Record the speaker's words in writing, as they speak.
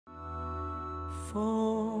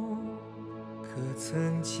风可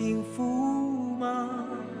曾轻抚吗？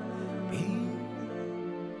冰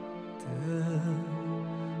的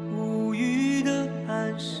无语的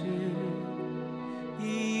暗示，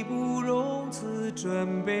义不容辞，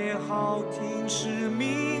准备好听使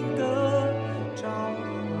命的召唤。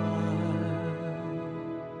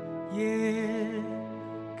夜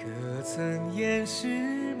可曾掩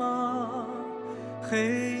饰吗？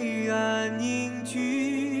黑暗凝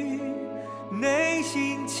聚内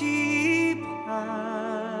心期盼，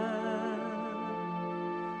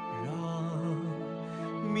让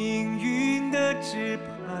命运的指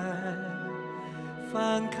盘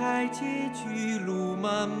翻开结局，路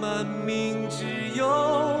漫漫，明知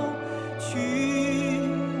有去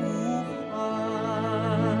无还。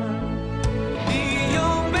你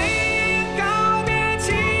用背影告别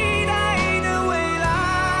期待的未来，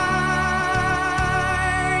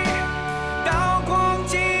刀光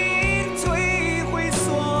剑影摧毁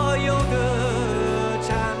所有的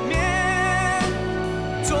缠绵。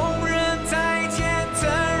众人再见，怎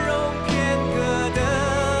容片刻的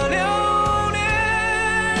留恋？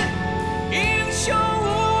英雄无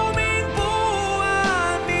名，不安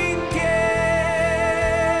明天。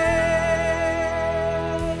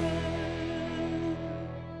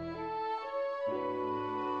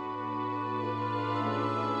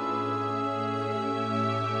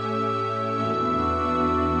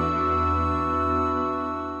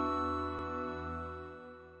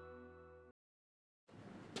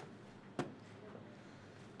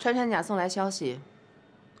穿山甲送来消息，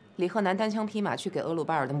李赫南单枪匹马去给厄鲁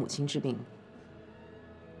巴尔的母亲治病。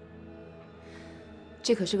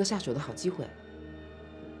这可是个下手的好机会。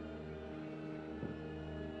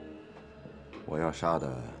我要杀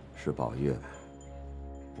的是宝月，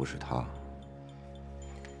不是他。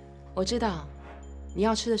我知道，你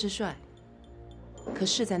要吃的是帅，可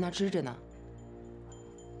势在那儿支着呢。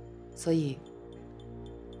所以，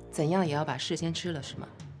怎样也要把势先吃了，是吗？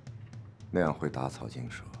那样会打草惊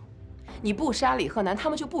蛇。你不杀李赫南，他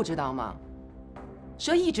们就不知道吗？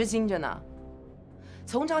蛇一直精着呢。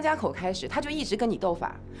从张家口开始，他就一直跟你斗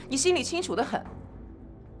法，你心里清楚得很。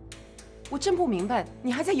我真不明白，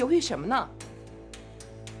你还在犹豫什么呢？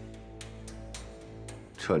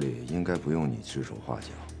这里应该不用你指手画脚，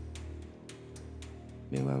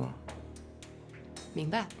明白吗？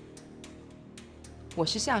明白。我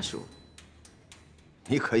是下属。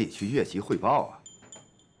你可以去越级汇报啊。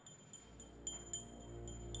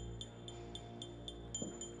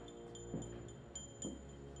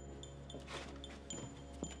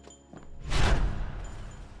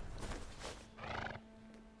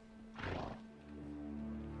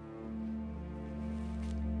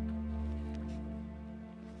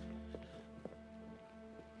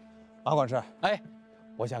马管事，哎，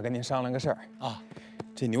我想跟您商量个事儿啊。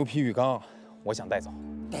这牛皮浴缸，我想带走。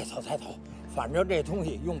带走带走，反正这东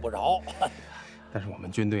西用不着。但是我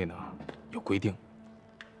们军队呢有规定，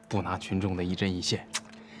不拿群众的一针一线。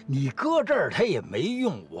你搁这儿它也没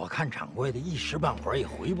用，我看掌柜的一时半会儿也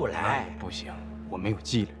回不来。不行，我没有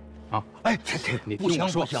纪律啊！哎，这你不行听我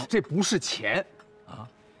说，不行，这不是钱啊，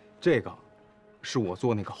这个是我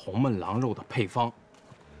做那个红焖狼肉的配方，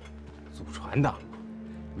祖传的。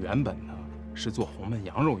原本呢是做红焖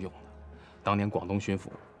羊肉用的，当年广东巡抚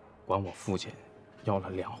管我父亲要了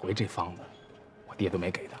2回这方子，我爹都没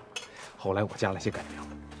给他。后来我加了些改良，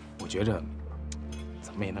我觉着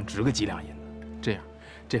怎么也能值个几两银子。这样，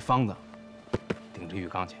这方子顶着浴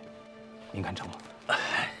缸去，您看成吗？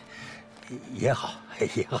也好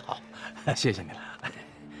也好，谢谢您了。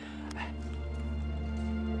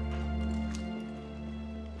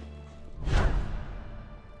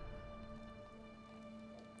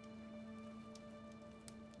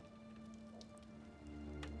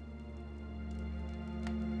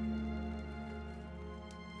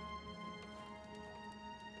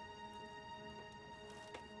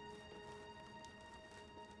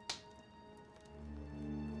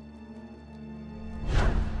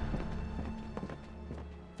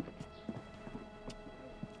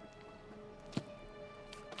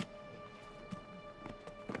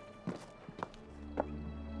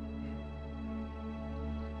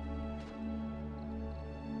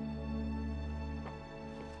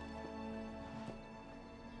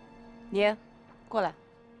你，过来。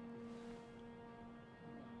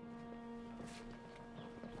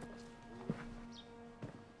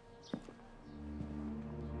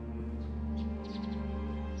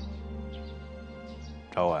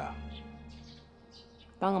找我呀？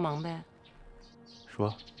帮个忙呗。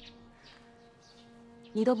说。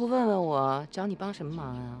你都不问问我，找你帮什么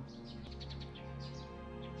忙啊？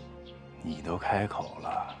你都开口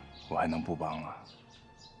了，我还能不帮啊？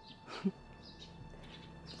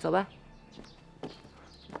走吧。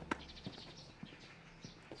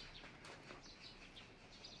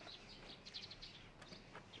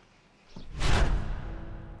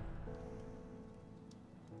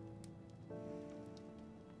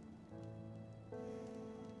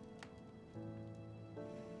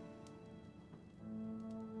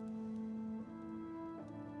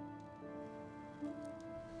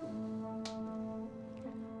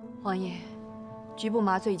王爷，局部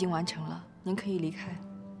麻醉已经完成了，您可以离开。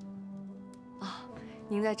啊，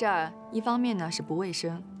您在这儿，一方面呢是不卫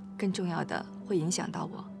生，更重要的会影响到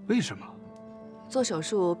我。为什么？做手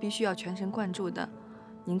术必须要全神贯注的，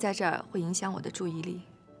您在这儿会影响我的注意力。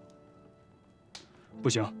不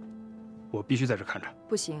行，我必须在这看着。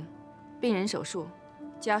不行，病人手术，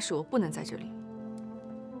家属不能在这里。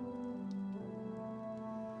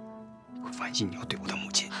万一你要对我的母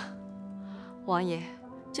亲……王爷。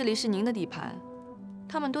 这里是您的地盘，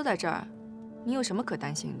他们都在这儿，您有什么可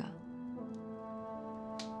担心的？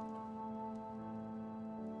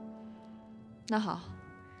那好，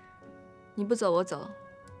你不走我走。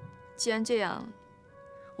既然这样，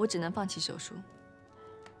我只能放弃手术。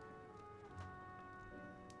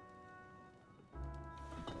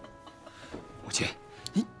母亲，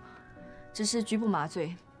你只是局部麻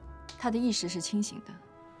醉，他的意识是清醒的。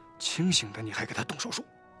清醒的，你还给他动手术？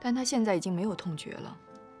但他现在已经没有痛觉了。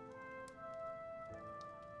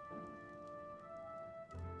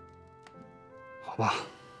 好吧，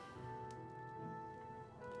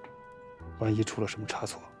万一出了什么差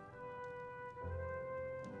错，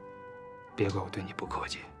别怪我对你不客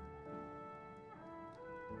气。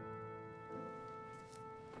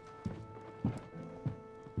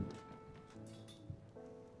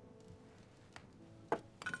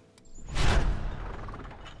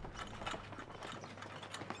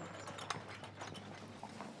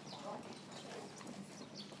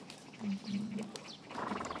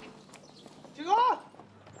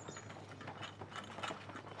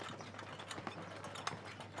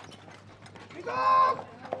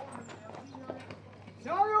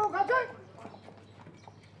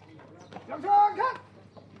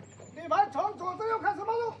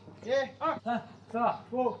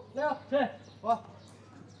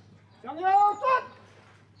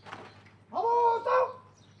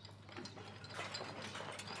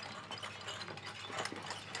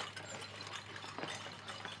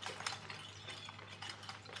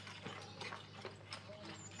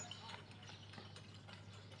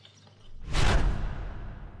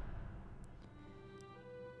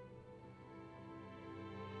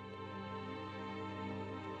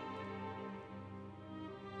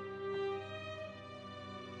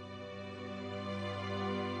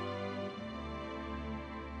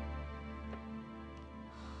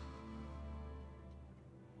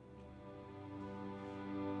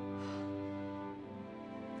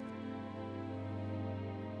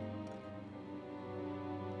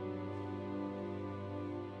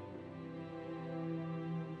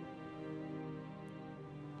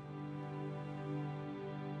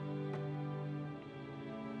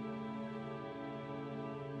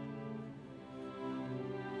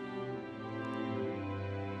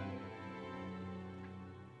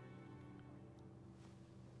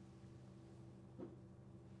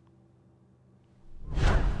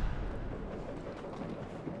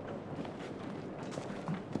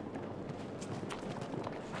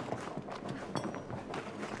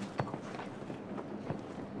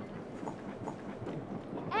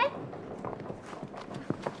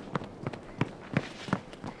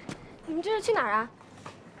你们这是去哪儿啊？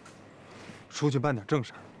出去办点正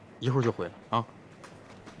事儿，一会儿就回来啊。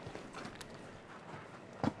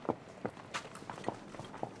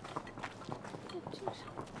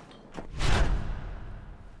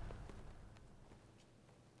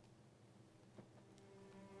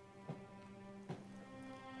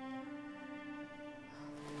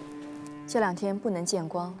这2天不能见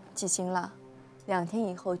光，记心了。2天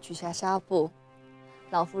以后取下纱布，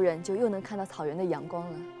老夫人就又能看到草原的阳光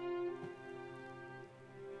了。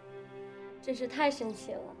真是太神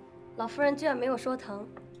奇了，老夫人居然没有说疼。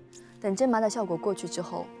等针麻的效果过去之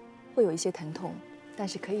后，会有一些疼痛，但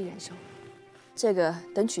是可以忍受。这个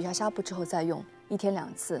等取下纱布之后再用，1天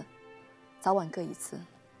2次，早晚各1次。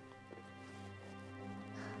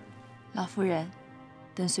老夫人，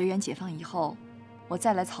等随缘解放以后，我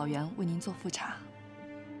再来草原为您做复查。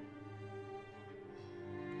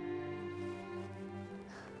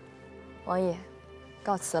王爷，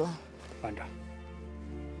告辞了。慢着，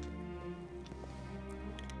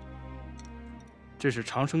这是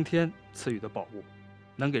长生天赐予的宝物，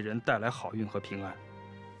能给人带来好运和平安，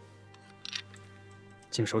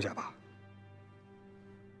请收下吧。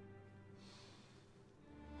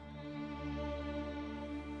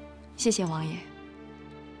谢谢王爷。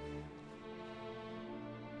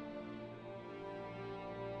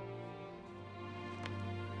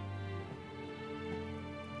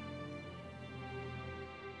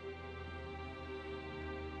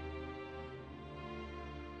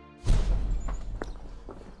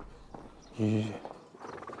玉，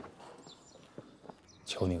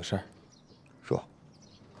求你个事儿。说。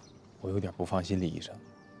我有点不放心李医生，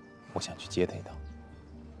我想去接他一趟。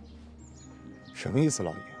什么意思，老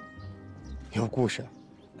爷？有故事？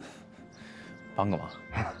帮个忙。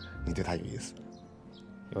你对他有意思？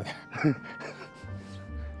有点。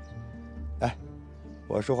哎，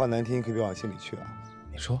我说话难听，可别往心里去啊。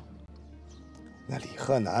你说。那李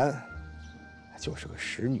赫男就是个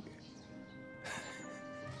使女。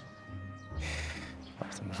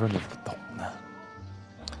怎么说你不懂呢？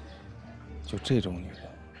就这种女人，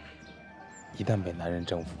一旦被男人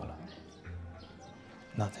征服了，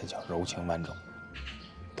那才叫柔情万种，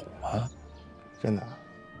懂吗？真的？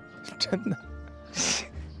真的。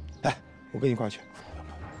哎，我跟你一块儿去。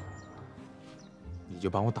你就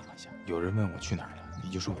帮我挡一下，有人问我去哪儿了，你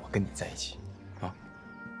就说我跟你在一起，啊？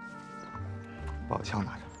把我枪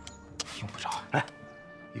拿着。用不着。哎，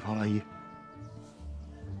以防万一。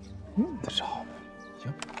用得着。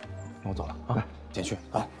行，那我走了啊，先去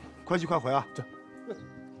啊，快去快回啊！这。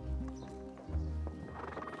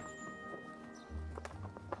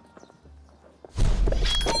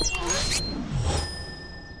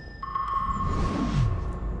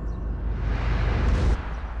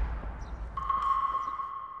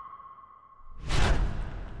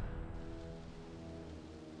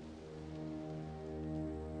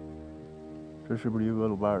这是不是离额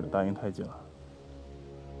鲁巴尔的大营太近了？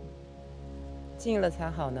近了才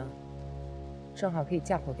好呢，正好可以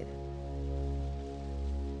嫁祸给他。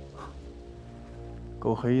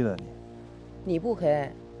够黑的你！你不黑，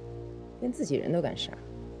连自己人都敢杀。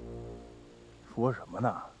说什么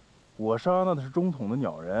呢？我杀那是中统的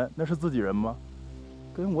鸟人，那是自己人吗？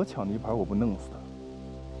跟我抢地盘，我不弄死他？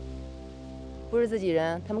不是自己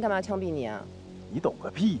人，他们干嘛枪毙你啊？你懂个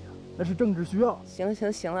屁呀！那是政治需要。行了行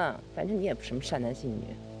了行了，反正你也不是什么善男信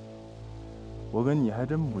女。我跟你还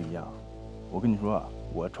真不一样。我跟你说啊，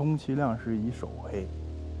我充其量是以手黑，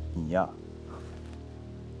你呀，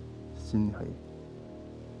心黑。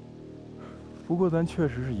不过咱确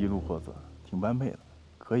实是一路货色，挺般配的，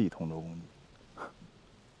可以同舟共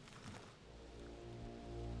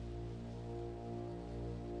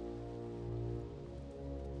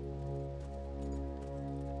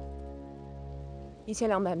济。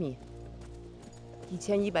1200米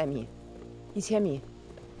，1100米，1000米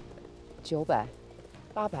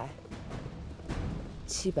，900，800。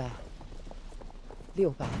700、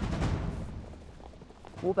600、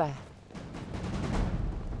500、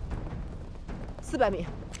400米，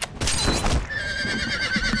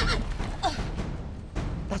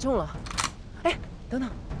打中了！哎，等等，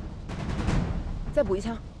再补一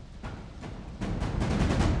枪。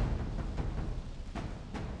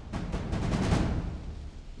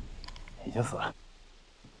已经死了。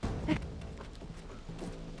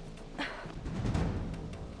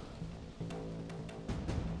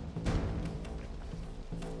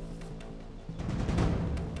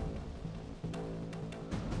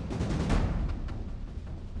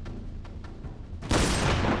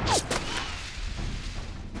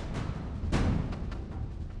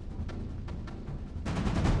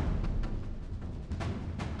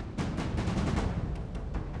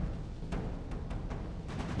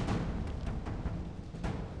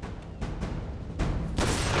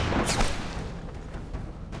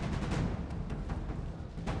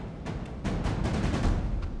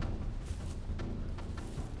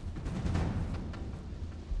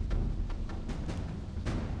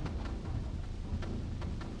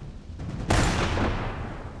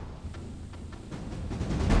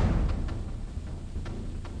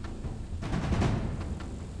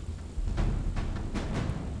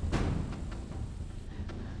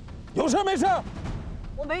有事没事？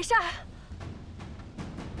我没事。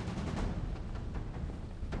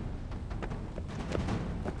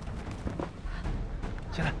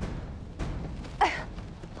起来，哎，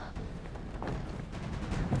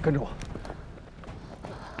跟着我。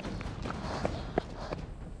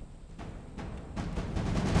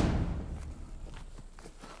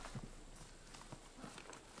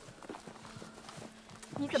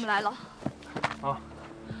你怎么来了？啊？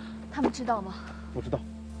他们知道吗？不知道。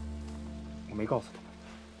我没告诉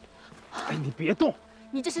他们。哎，你别动！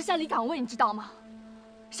你这是擅离岗位，你知道吗？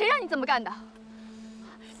谁让你这么干的？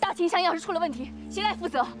大秦乡要是出了问题，谁来负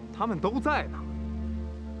责？他们都在呢。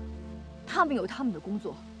他们有他们的工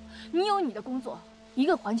作，你有你的工作。一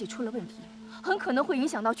个环节出了问题，很可能会影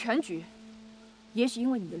响到全局。也许因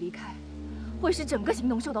为你的离开，会使整个行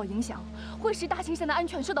动受到影响，会使大青山的安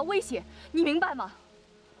全受到威胁，你明白吗？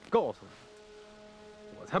告诉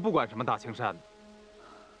你，我才不管什么大青山呢。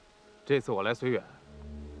这次我来绥远，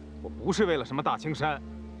我不是为了什么大青山，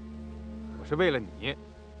我是为了你。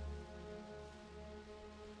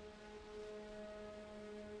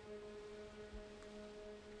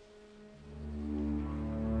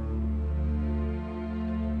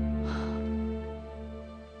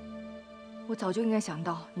我早就应该想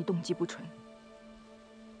到你动机不纯，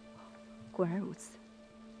果然如此。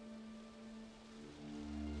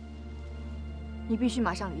你必须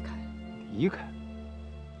马上离开。离开？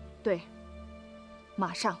对，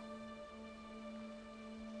马上。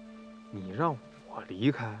你让我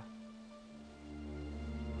离开？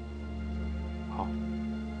好，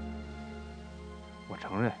我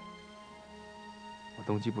承认，我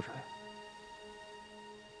动机不纯，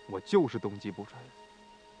我就是动机不纯。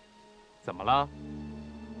怎么了？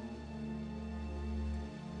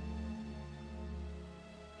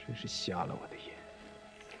真是瞎了我的眼！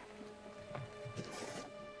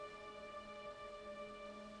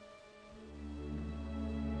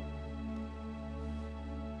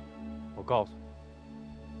我告诉你，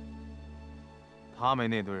他们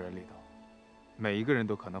那堆人里头，每一个人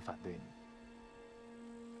都可能反对你，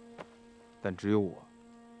但只有我，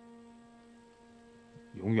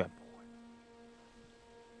永远不。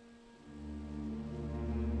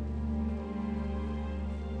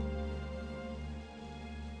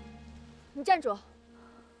你站住！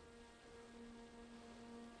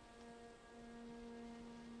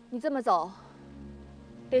你这么走，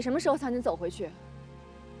得什么时候才能走回去？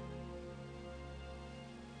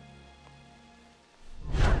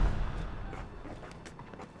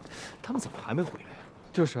他们怎么还没回来呀？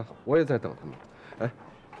就是啊，我也在等他们。哎，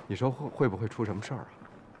你说会不会出什么事儿啊？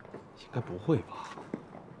应该不会吧？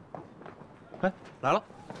哎，来了。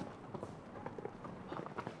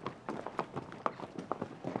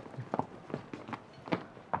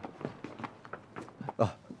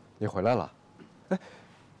你回来了，哎，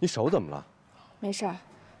你手怎么了？没事儿，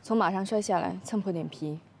从马上摔下来，蹭破点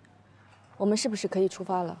皮。我们是不是可以出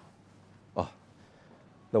发了？哦，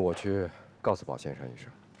那我去告诉保先生一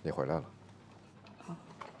声，你回来了。好。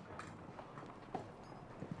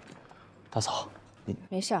大嫂，你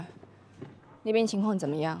没事儿。那边情况怎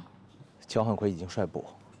么样？焦汉奎已经率部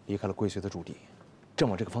离开了龟随的驻地，正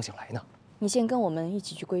往这个方向来呢。你先跟我们一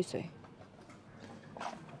起去龟随。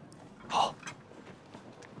好。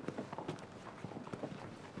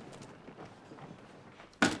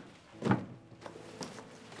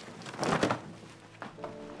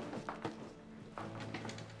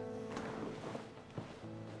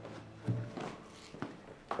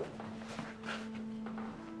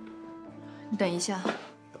你等一下。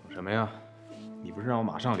等什么呀？你不是让我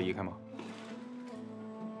马上离开吗？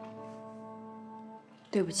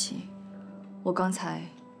对不起，我刚才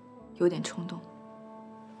有点冲动。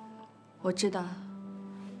我知道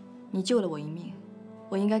你救了我一命，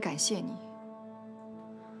我应该感谢你。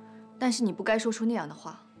但是你不该说出那样的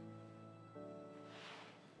话。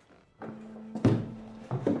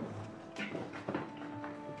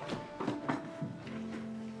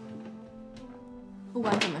不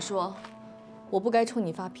管怎么说，我不该冲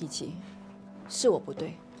你发脾气，是我不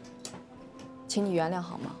对，请你原谅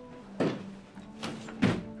好吗？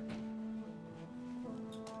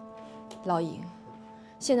老尹，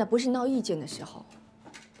现在不是闹意见的时候，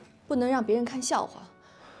不能让别人看笑话。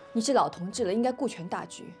你是老同志了，应该顾全大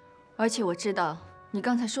局。而且我知道你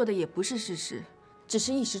刚才说的也不是事实，只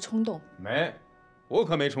是一时冲动。没，我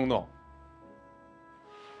可没冲动。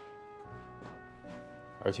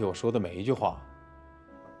而且我说的每一句话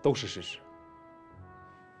都是事实。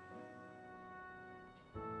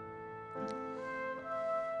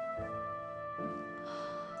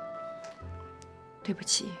对不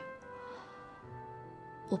起，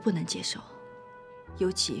我不能接受，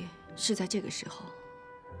尤其是在这个时候。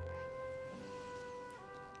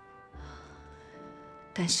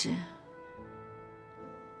但是，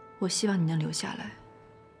我希望你能留下来，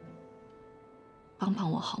帮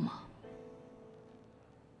帮我好吗？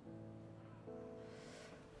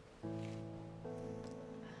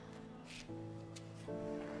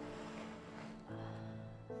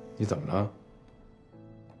你怎么了？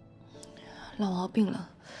老毛病了，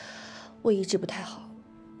胃一直不太好。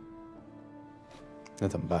那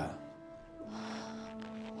怎么办？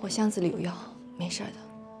我箱子里有药，没事的。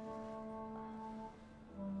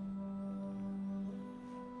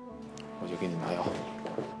我去给你拿药。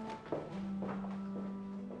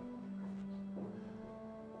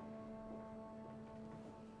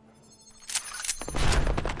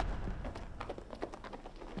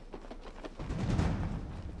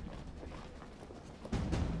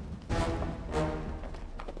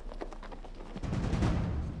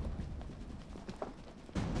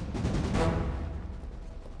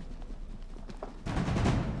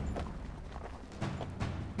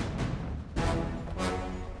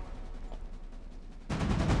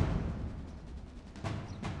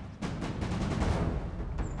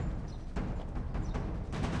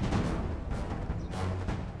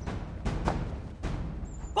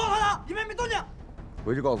这边没动静。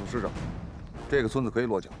回去告诉师长，这个村子可以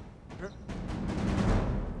落脚。是。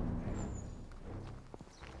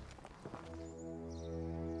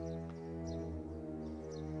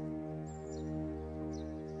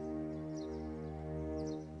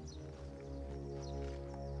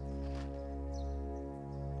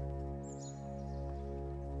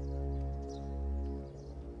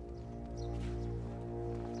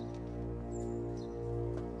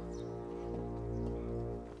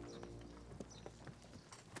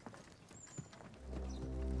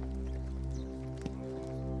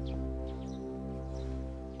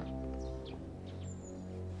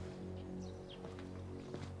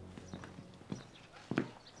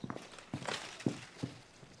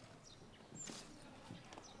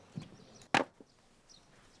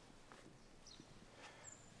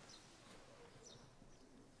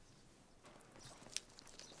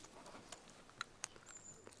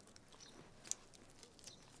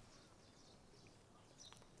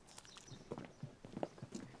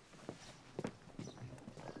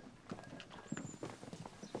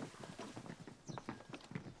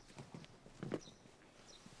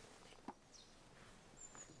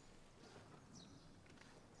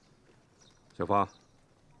小芳，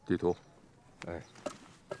地图。哎。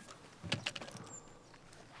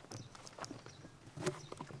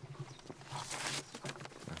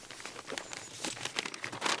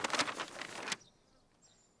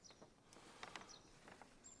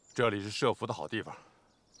这里是设伏的好地方，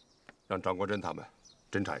让张国珍他们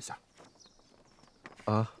侦查一下。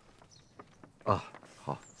啊，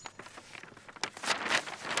好。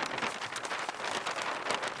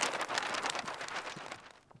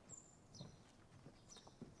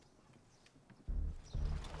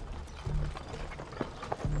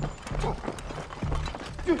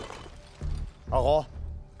二虎，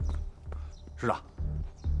师长，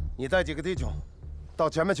你带几个弟兄到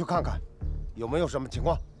前面去看看，有没有什么情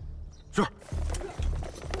况？是。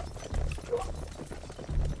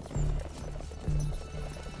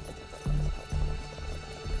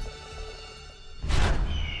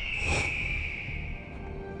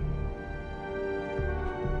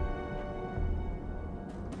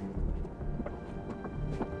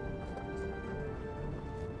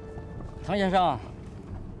唐先生。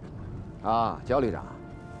啊，焦旅长。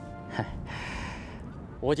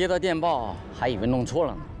我接到电报，还以为弄错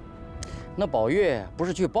了呢。那宝月不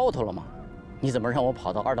是去包头了吗？你怎么让我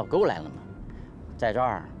跑到二道沟来了呢？在这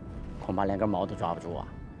儿，恐怕连根毛都抓不住啊！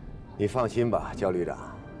你放心吧，焦旅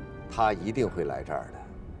长，他一定会来这儿的。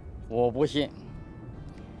我不信。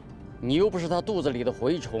你又不是他肚子里的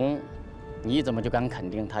蛔虫，你怎么就敢肯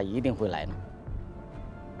定他一定会来呢？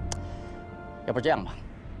要不这样吧，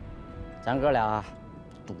咱哥俩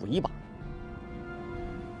赌一把。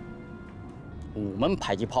5门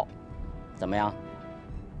迫击炮，怎么样？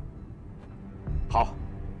好，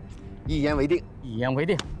一言为定。一言为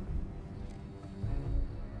定。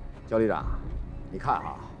焦旅长，你看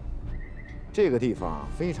啊，这个地方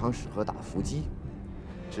非常适合打伏击。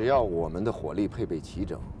只要我们的火力配备齐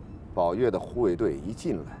整，宝月的护卫队一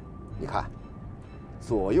进来，你看，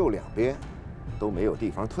左右两边都没有地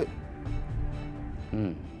方退。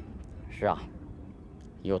嗯，是啊，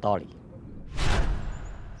有道理。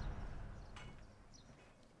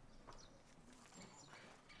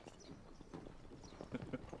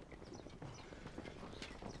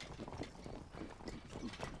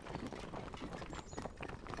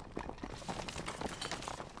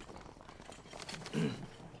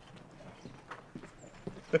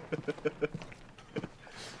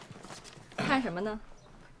看什么呢？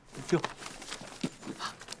这，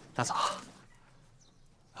大嫂，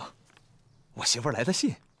啊，我媳妇儿来的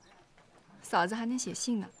信。嫂子还能写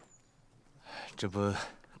信呢？这不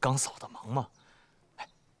刚嫂的忙吗？哎，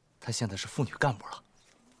她现在是妇女干部了。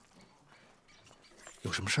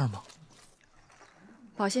有什么事儿吗？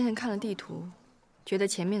宝先生看了地图，觉得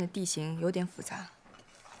前面的地形有点复杂，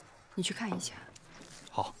你去看一下。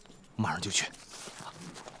好，我马上就去。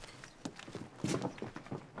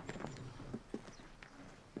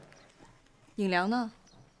尹良呢？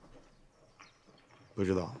不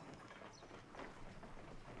知道。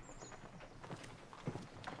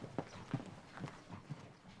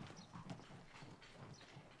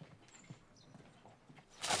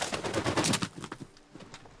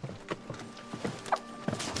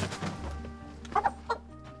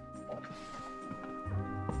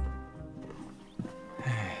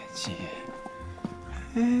哎，姐，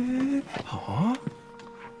哎，好啊。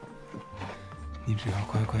你只要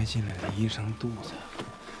乖乖进来理医生肚子，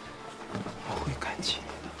我会看起你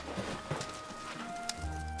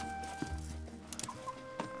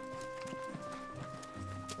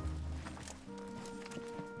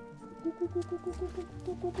的。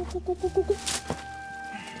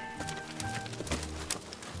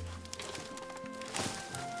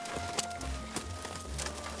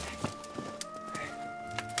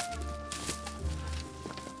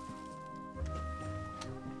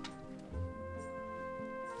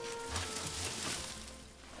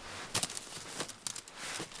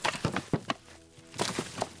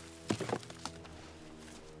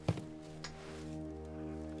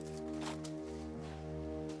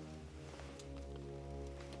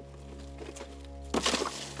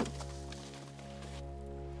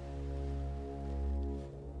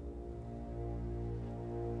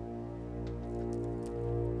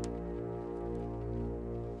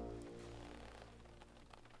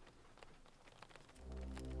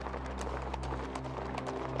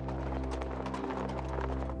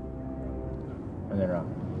张先生，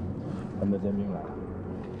咱们的尖兵来了。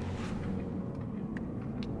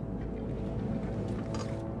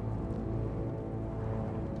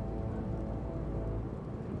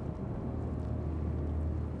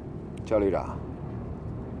焦旅长，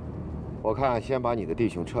我看先把你的弟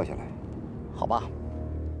兄撤下来。好吧。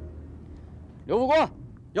刘副官，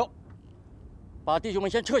有，把弟兄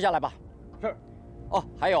们先撤下来吧。是。哦，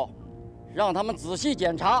还有，让他们仔细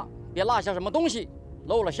检查，别落下什么东西，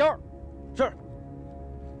露了馅儿。是。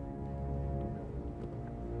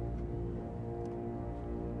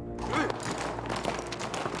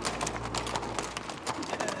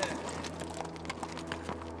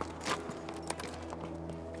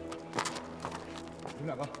你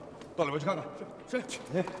们两个到里边去看看。是。去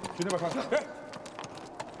那边看看。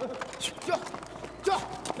去。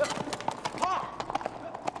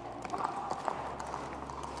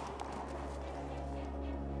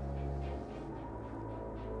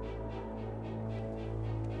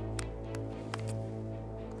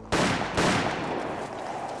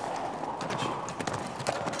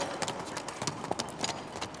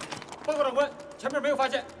报告长官，前面没有发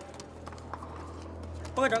现。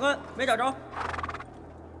报告长官，没找着。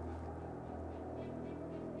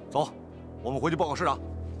走，我们回去报告师长。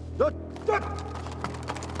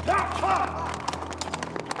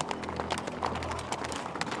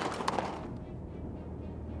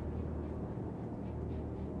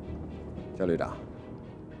焦旅长，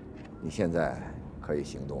你现在可以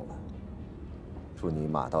行动了。祝你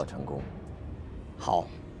马到成功。好，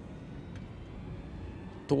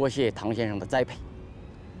多谢唐先生的栽培。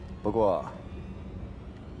不过，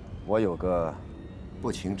我有个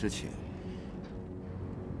不情之请，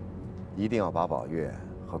一定要把宝月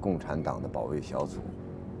和共产党的保卫小组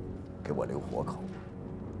给我留活口。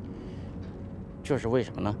这是为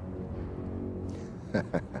什么呢？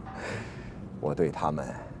我对他们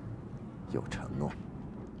有承诺。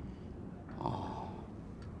哦，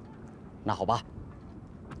那好吧，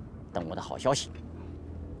等我的好消息。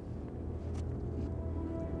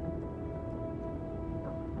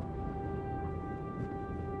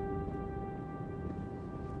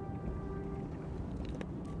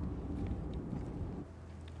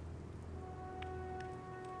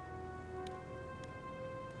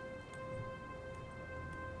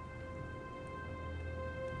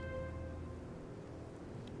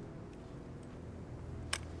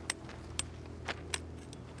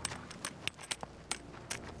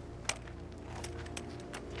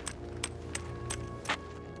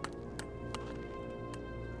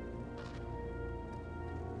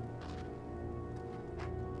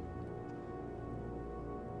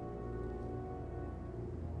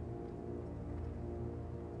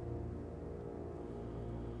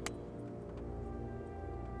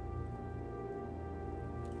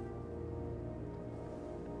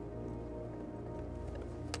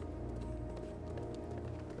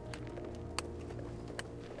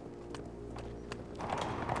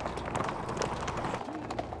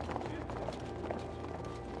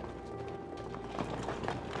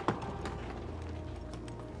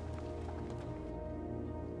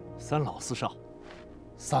三老四少，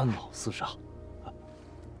三老四少，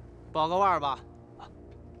报个腕儿吧。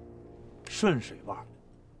顺水腕，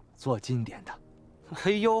做经典的。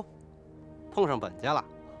哎呦，碰上本家了。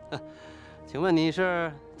请问你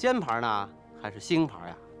是尖牌呢，还是星牌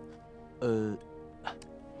呀？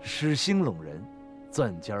是兴隆人，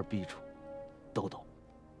钻尖必出，都懂。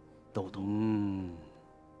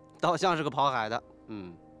倒像是个跑海的。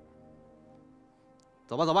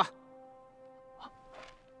走吧，走吧。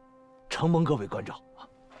承蒙各位关照，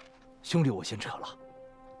兄弟，我先撤了，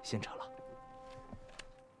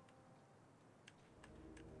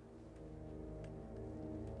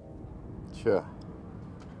去，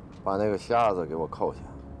把那个瞎子给我扣下。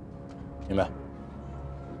明白。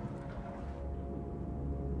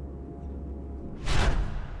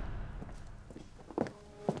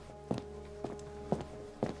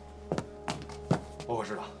报告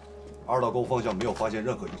师长，2道沟方向没有发现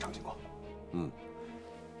任何异常情况。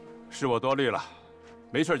是我多虑了，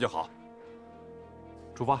没事就好。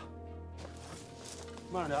出发。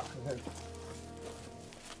慢点。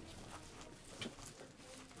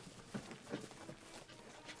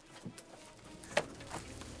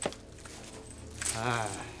哎，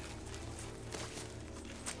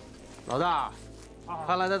老大，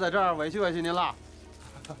看来他在这儿委屈委屈您了。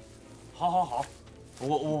好，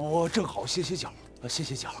我正好歇歇脚，歇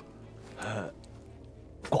歇脚。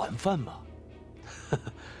管饭吗？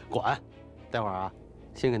管，待会儿啊，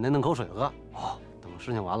先给您弄口水喝。等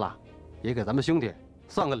事情完了，也给咱们兄弟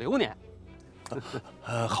算个流年。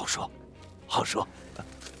好说，好说。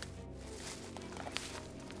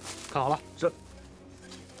看好了。是。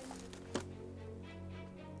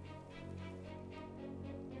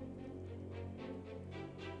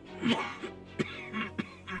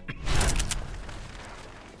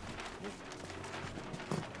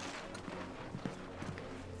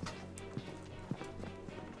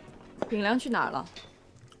秉良去哪儿了？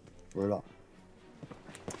不知道。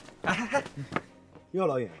哟，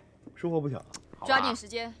老尹，收获不小。抓紧时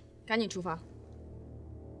间，赶紧出发。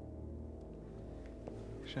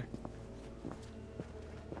是。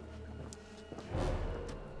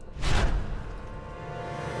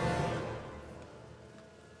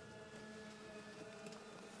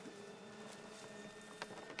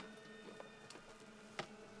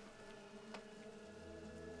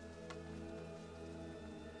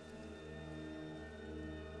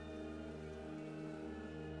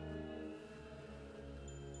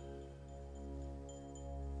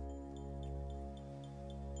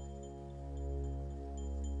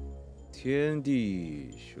天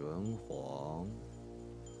地玄黄，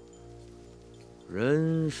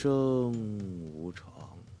人生无常，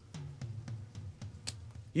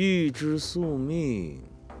欲知宿命，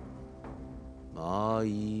蚂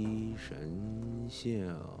蚁神相。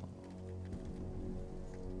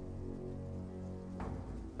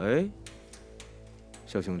哎，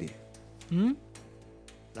小兄弟，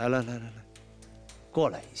来，过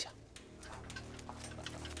来一下。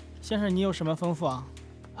先生，你有什么吩咐啊？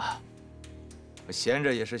闲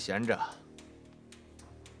着也是闲着，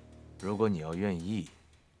如果你要愿意，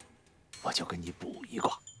我就给你卜一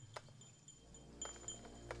卦。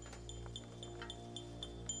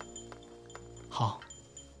好。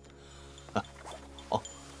好。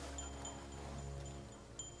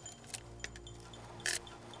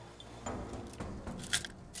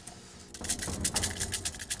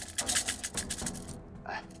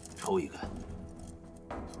哎，抽一根。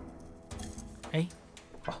哎，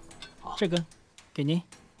这根。给您。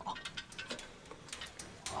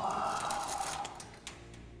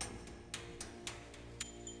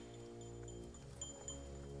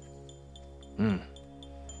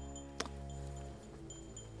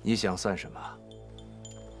你想算什么？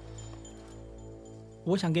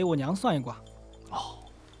我想给我娘算一卦。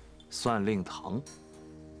算令堂。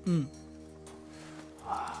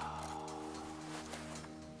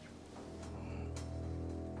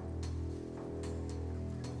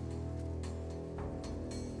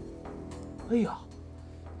哎呀，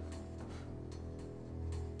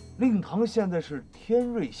令堂现在是天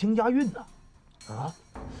瑞星押运呢，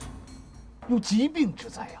有疾病之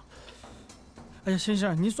灾呀！哎呀，先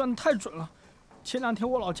生，您算得太准了。前2天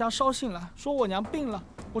我老家捎信来说我娘病了，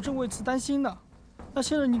我正为此担心呢。那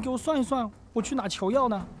先生，你给我算一算，我去哪求药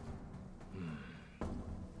呢？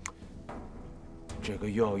这个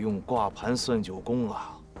要用卦盘算9宫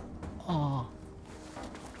了。哦。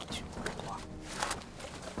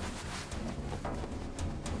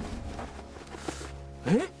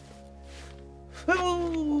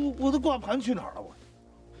我的挂盘去哪儿了？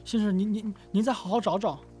先生，您再好好找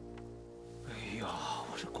找。哎呀，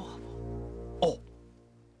我这挂……哦，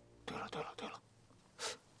对了，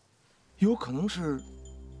有可能是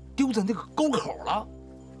丢在那个沟口了。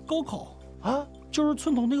沟口啊，就是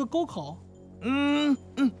村头那个沟口。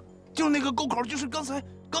就那个沟口，就是刚才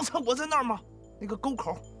我在那儿嘛，那个沟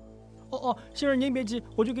口。哦，先生您别急，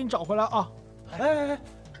我就给你找回来啊。哎，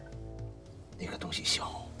那个东西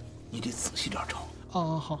小，你得仔细点找。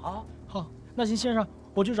好，那行，先生，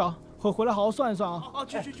我去找，回来好好算一算啊。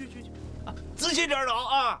去，仔细点找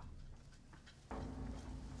啊。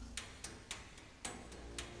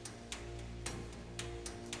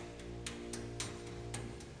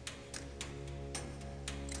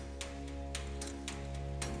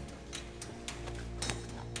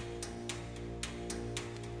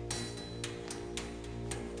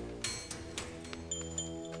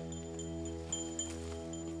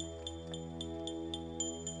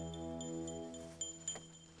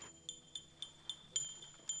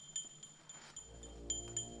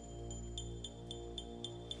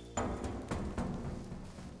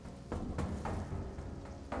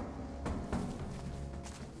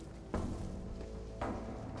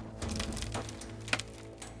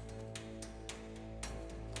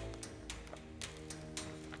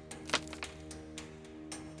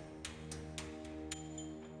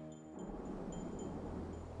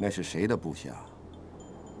那是谁的部下？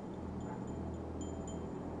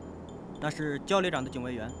那是焦旅长的警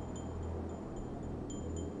卫员。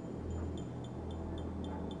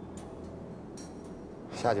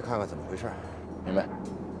下去看看怎么回事。明白。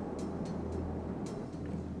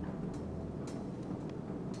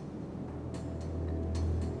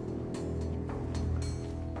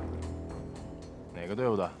哪个队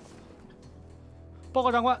伍的？报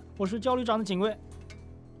告长官，我是焦旅长的警卫。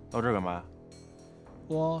到这儿干嘛？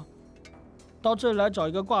我到这里来找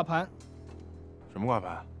一个挂盘。什么挂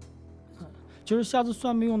盘？就是下次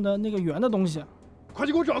算命用的那个圆的东西。快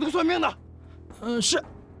去给我找那个算命的。是。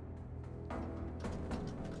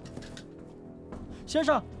先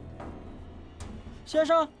生，先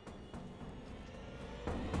生，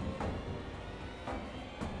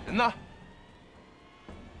人呢？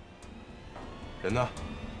人呢？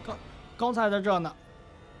刚才在这儿呢。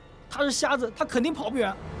他是瞎子，他肯定跑不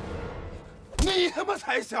远。你他妈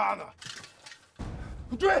才瞎呢！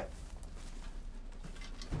追！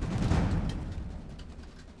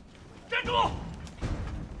站住！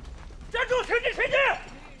站住！停止前进！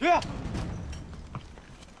对呀。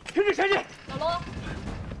停止前进！老罗，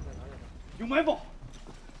有埋伏！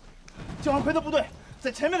江二奎的部队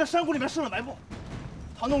在前面的山谷里面设了埋伏，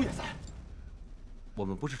唐东也在。我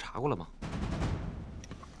们不是查过了吗？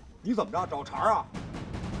你怎么着？找茬啊？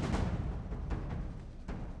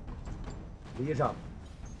李医生，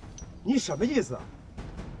你什么意思啊？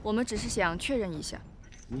我们只是想确认一下。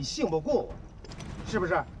你信不过我，是不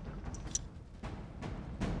是？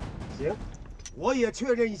行，我也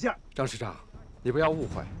确认一下。张师长，你不要误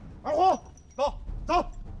会。二虎，走走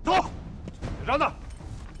走！小张子，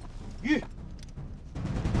玉，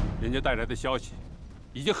人家带来的消息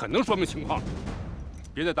已经很能说明情况了，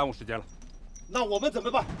别再耽误时间了。那我们怎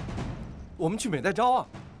么办？我们去美代招啊！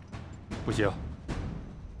不行，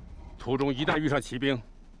途中一旦遇上骑兵，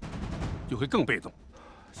就会更被动。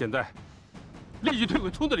现在，立即退回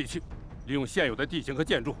村子里去，利用现有的地形和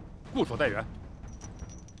建筑固守待援。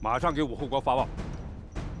马上给武后国发报，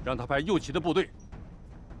让他派右旗的部队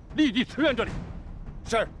立即驰援这里。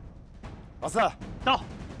是，老四到，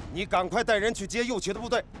你赶快带人去接右旗的部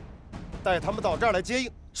队，带他们到这儿来接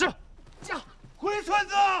应。是，驾，回村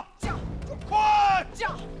子，驾，快，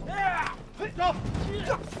驾，走，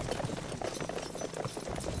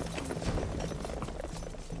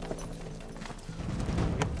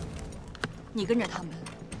你跟着他们，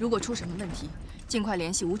如果出什么问题，尽快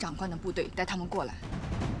联系吴长官的部队，带他们过来。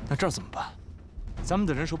那这儿怎么办？咱们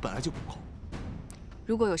的人手本来就不够。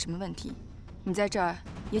如果有什么问题，你在这儿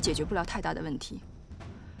也解决不了太大的问题。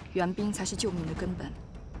援兵才是救命的根本，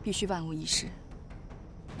必须万无一失。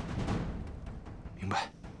明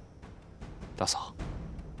白。大嫂，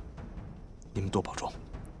你们多保重。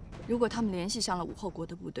如果他们联系上了武后国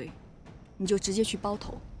的部队，你就直接去包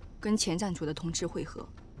头，跟前站主的同志会合，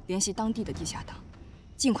联系当地的地下党，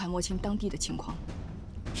尽快摸清当地的情况。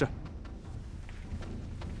是。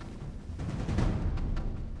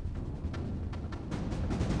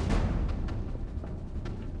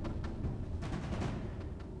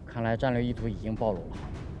看来战略意图已经暴露了，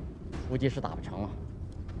估计是打不成了。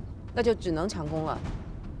那就只能强攻了。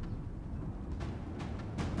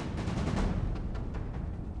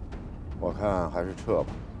我看还是撤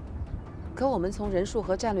吧。可我们从人数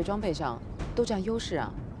和战略装备上都占优势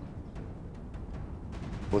啊。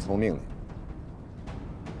不从命令。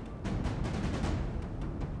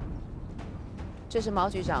这是毛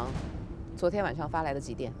局长昨天晚上发来的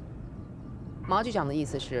急电。毛局长的意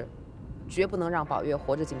思是，绝不能让宝月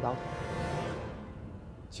活着进包头。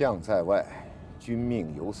将在外，君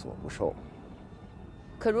命有所不受。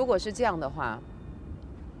可如果是这样的话，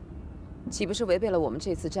岂不是违背了我们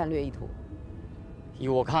这次战略意图？依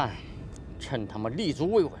我看，趁他们立足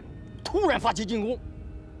未稳，突然发起进攻，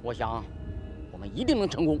我想我们一定能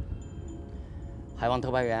成功。还望特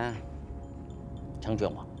派员成全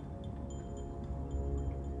我。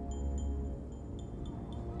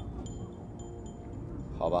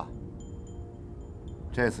好吧，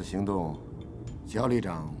这次行动，焦旅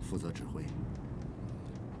长负责指挥。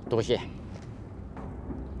多谢。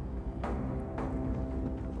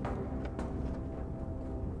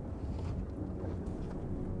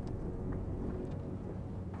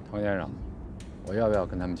唐先生，我要不要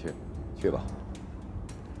跟他们去？去吧。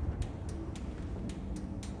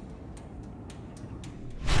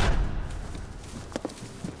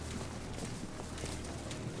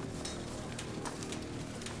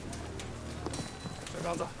小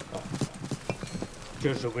张子，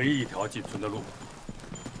这是唯一一条进村的路，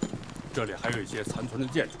这里还有一些残存的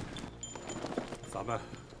建筑，咱们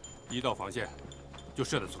一到防线就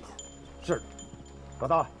设在村口。是，老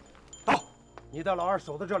大，到。你带老二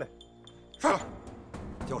守在这里。是，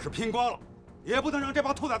就是拼光了，也不能让这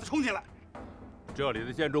帮兔崽子冲进来。这里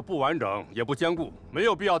的建筑不完整也不坚固，没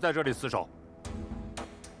有必要在这里死守。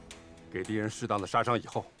给敌人适当的杀伤以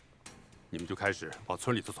后，你们就开始往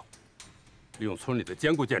村里头走，利用村里的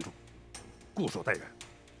坚固建筑，固守待援。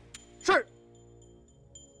是，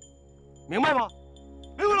明白吗？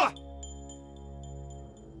明白了。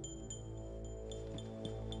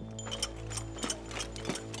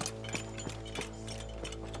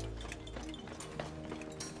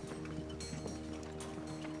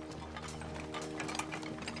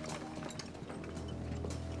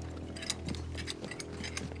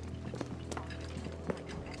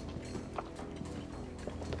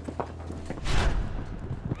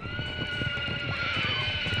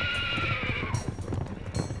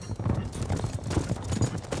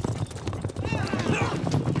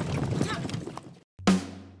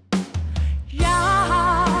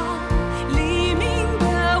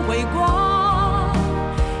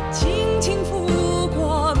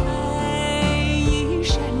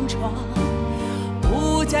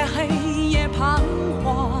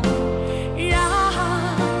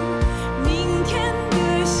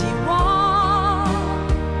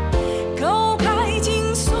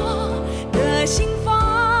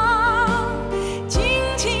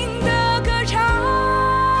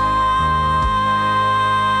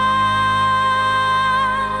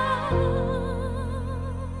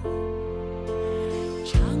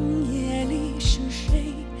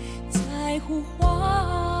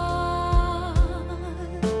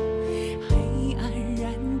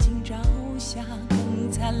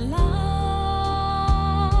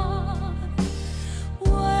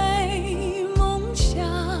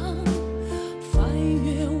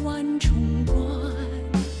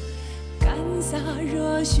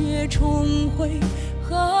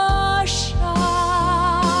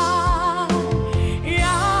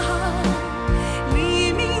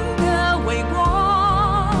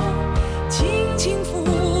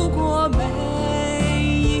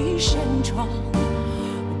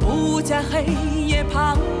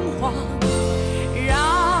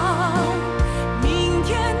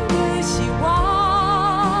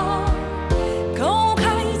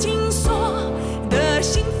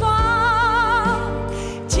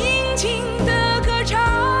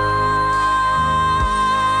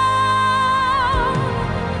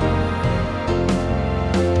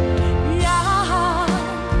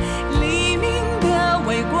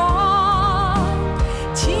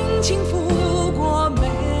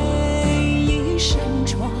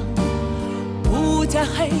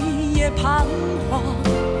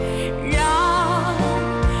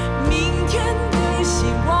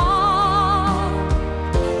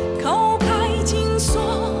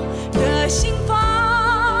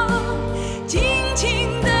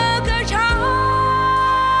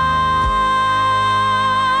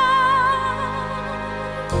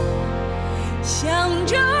向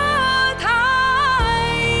着